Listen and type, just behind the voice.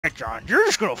John, you're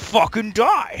just gonna fucking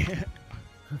die.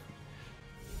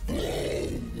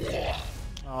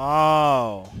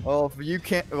 Oh. Oh, if you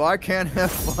can't, if I can't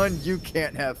have fun, you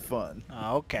can't have fun.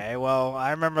 Okay, well, I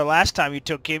remember last time you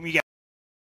took him, you got.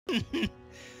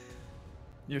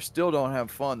 You still don't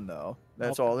have fun though.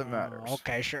 That's all that matters.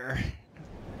 Okay, sure.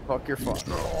 Fuck your fun.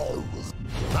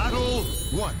 Battle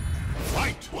 1.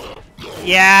 Fight.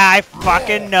 Yeah, I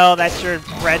fucking know that's your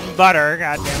bread and butter.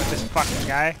 God damn it, this fucking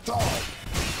guy.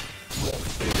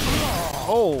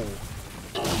 Oh.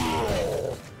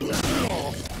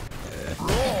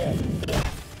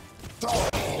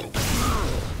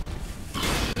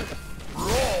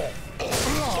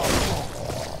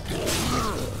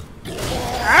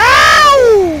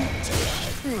 Ow!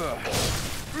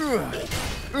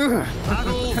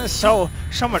 So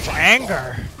much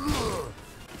anger.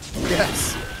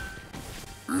 Yes.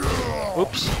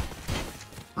 Oops.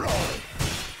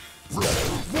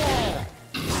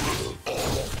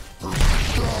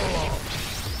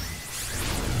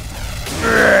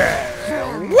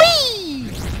 Whee!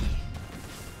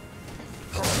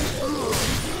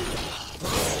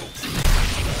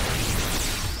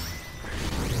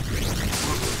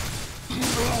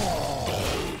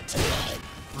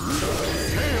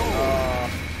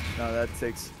 No, that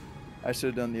takes. I should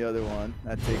have done the other one.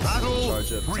 That takes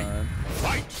charge up time.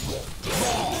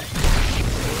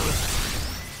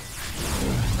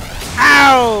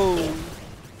 Ow!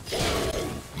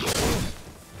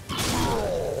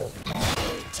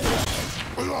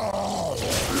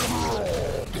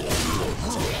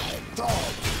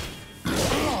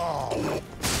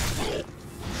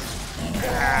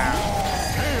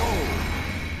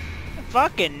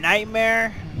 Fucking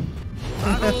nightmare.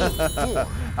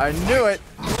 I knew it.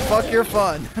 Fuck your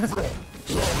fun. That's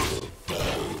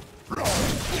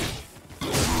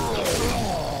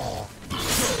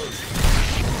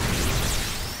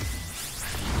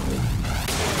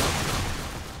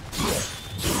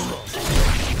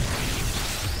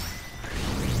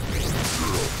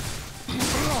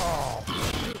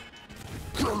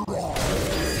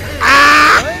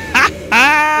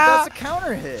a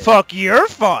counter hit. Fuck your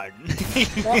fun.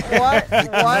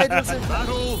 Why does it?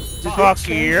 Fuck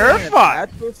your fun.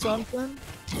 Or something?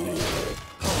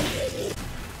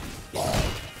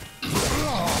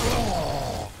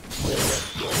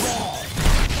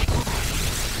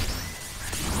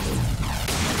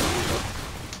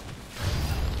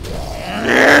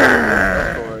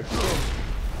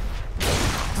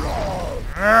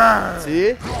 See?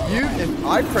 If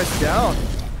I press down,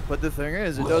 but the thing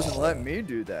is, it doesn't let me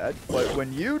do that. But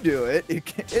when you do it,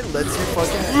 it lets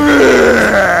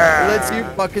you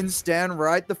fucking stand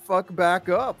right the fuck back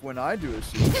up when I do a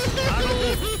super.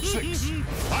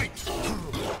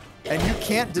 And you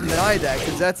can't deny that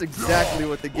because that's exactly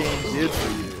what the game did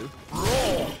for you.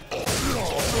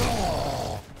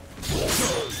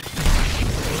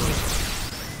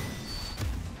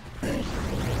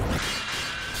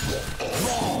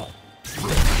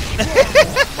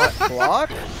 What, block?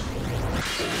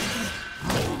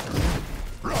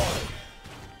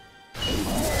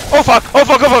 Oh fuck! Oh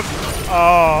fuck! Oh fuck!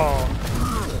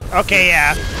 Oh. Okay,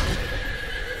 yeah.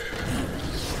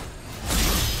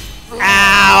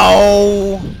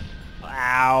 Ow!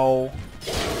 Ow.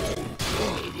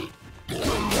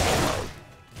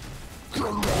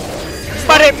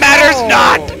 But it matters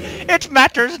not! It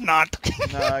matters not!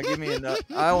 Nah, give me another.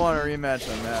 I want a rematch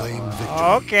on that one.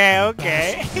 Okay,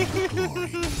 okay.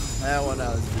 That one I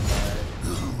was denied.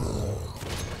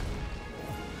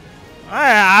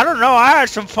 I don't know, I had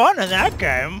some fun in that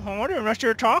game. I wonder what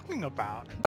you're talking about.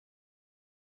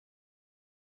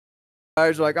 I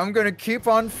was like, I'm gonna keep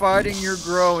on fighting your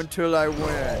grow until I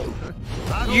win.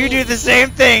 You do the same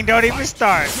thing, don't even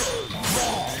start.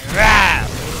 Ah.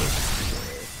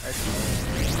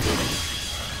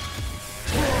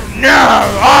 No,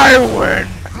 I win!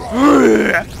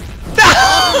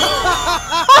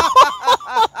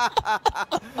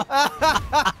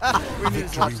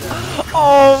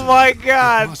 Oh my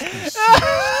god!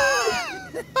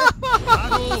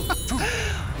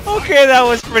 Okay, that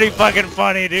was pretty fucking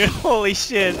funny, dude. Holy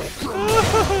shit. There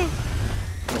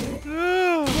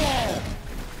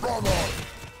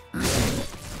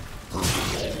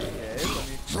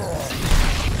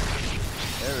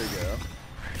we go.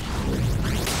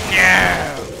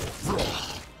 Yeah.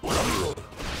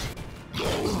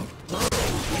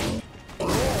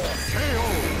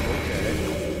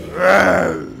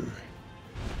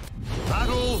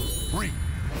 Battle 3.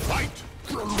 Fight.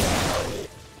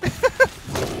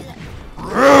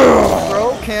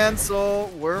 Throw cancel.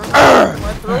 Where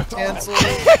my throw cancel?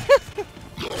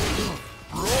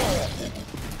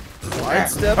 Why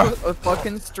sidestep a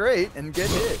fucking straight and get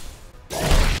hit.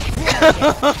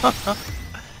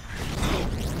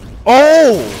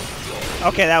 Oh!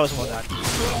 Okay, that was well done.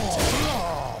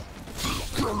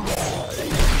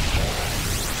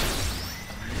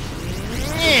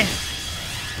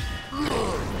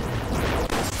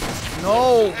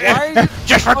 No, why?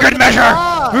 Just for good measure!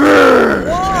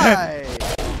 Why?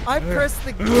 I pressed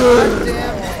the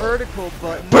goddamn vertical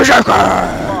button.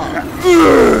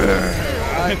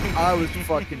 I was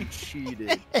fucking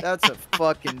cheated. That's a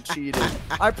fucking cheated.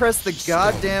 I pressed the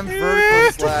goddamn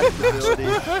vertical slash ability,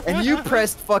 and you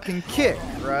pressed fucking kick,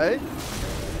 right?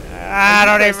 I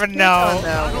don't even know.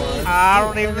 I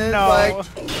don't even know. Like,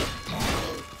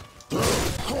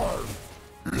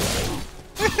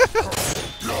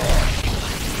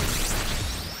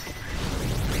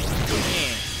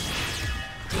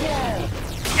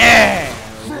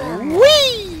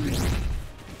 Whee!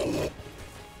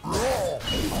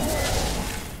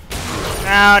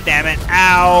 Oh, damn it.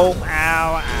 Ow,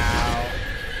 ow, ow.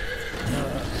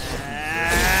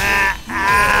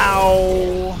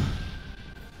 Ow.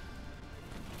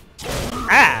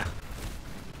 Ah.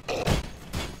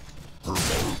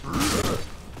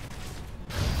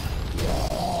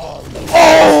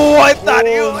 Oh, I thought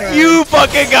you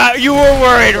fucking you were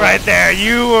worried right there.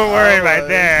 You were worried right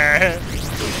there.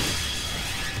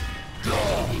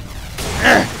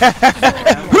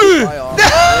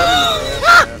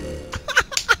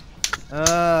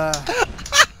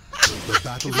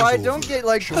 If I don't get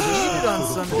like cheated on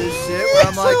some of this shit where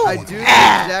I'm like, I do the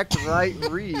exact right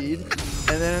read,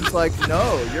 and then it's like,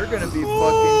 no, you're gonna be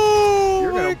fucking,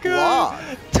 you're gonna block.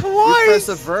 Twice! You press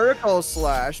a vertical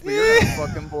slash, but you're gonna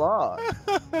fucking block.